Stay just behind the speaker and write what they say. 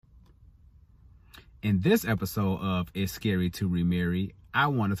In this episode of It's Scary to Remarry, I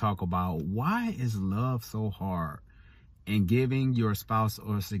want to talk about why is love so hard and giving your spouse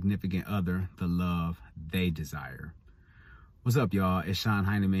or significant other the love they desire. What's up, y'all? It's Sean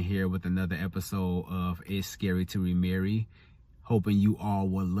Heineman here with another episode of It's Scary to Remarry. Hoping you all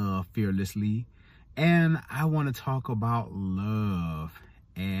will love fearlessly. And I want to talk about love.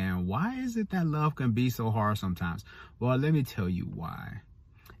 And why is it that love can be so hard sometimes? Well, let me tell you why.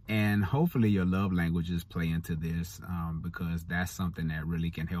 And hopefully your love languages play into this because that's something that really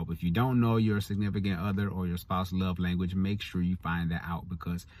can help. If you don't know your significant other or your spouse's love language, make sure you find that out,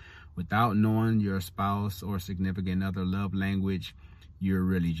 because without knowing your spouse or significant other love language, you're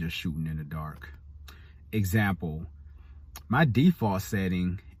really just shooting in the dark. Example, my default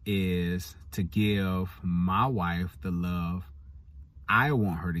setting is to give my wife the love I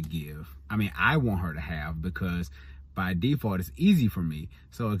want her to give. I want her to have, because by default, it's easy for me.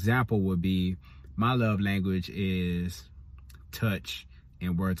 So example would be, my love language is touch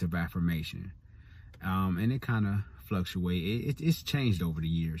and words of affirmation. And it kind of fluctuates. It's changed over the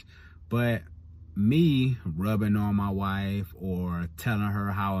years. But me rubbing on my wife or telling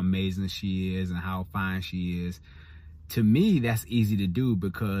her how amazing she is and how fine she is, to me, that's easy to do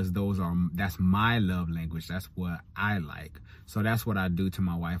because that's my love language. That's what I like. So that's what I do to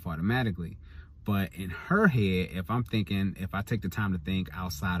my wife automatically. But in her head, if I take the time to think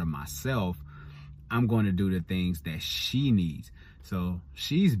outside of myself, I'm going to do the things that she needs. So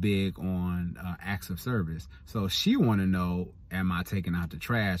she's big on acts of service. So she want to know, am I taking out the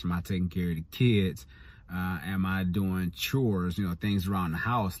trash? Am I taking care of the kids? Am I doing chores, things around the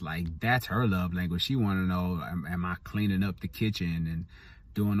house? Like, that's her love language. She want to know, am I cleaning up the kitchen and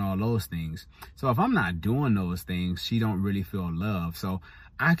doing all those things? So if I'm not doing those things, she don't really feel love. So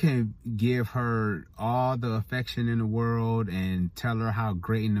I can give her all the affection in the world and tell her how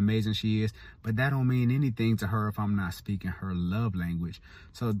great and amazing she is, but that don't mean anything to her if I'm not speaking her love language.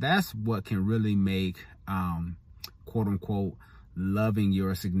 So that's what can really make, quote unquote, loving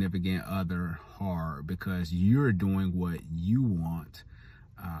your significant other hard, because you're doing what you want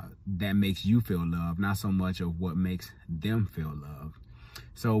that makes you feel love, not so much of what makes them feel love.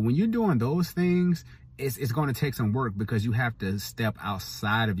 So when you're doing those things, it's going to take some work, because you have to step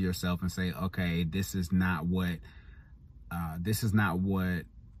outside of yourself and say, okay, this is not what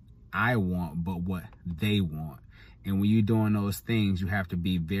I want, but what they want. And when you're doing those things, you have to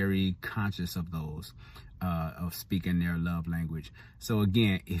be very conscious of those, of speaking their love language. So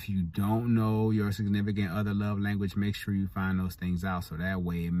again, if you don't know your significant other love language, make sure you find those things out, so that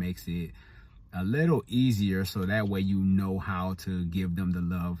way it makes it a little easier, so that way you know how to give them the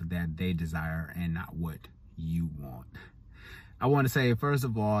love that they desire and not what you want. I want to say, first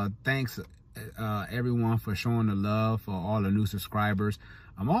of all, thanks everyone for showing the love, for all the new subscribers.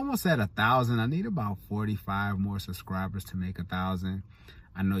 I'm almost at 1,000. I need about 45 more subscribers to make 1,000.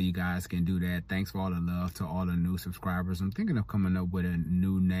 I know you guys can do that. Thanks for all the love to all the new subscribers. I'm thinking of coming up with a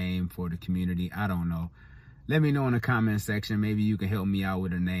new name for the community. I don't know. Let me know in the comment section. Maybe you can help me out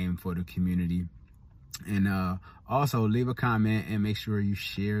with a name for the community. And also leave a comment and make sure you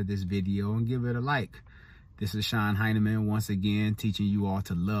share this video and give it a like. This is Sean Heineman once again, teaching you all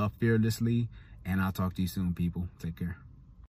to love fearlessly. And I'll talk to you soon, people. Take care.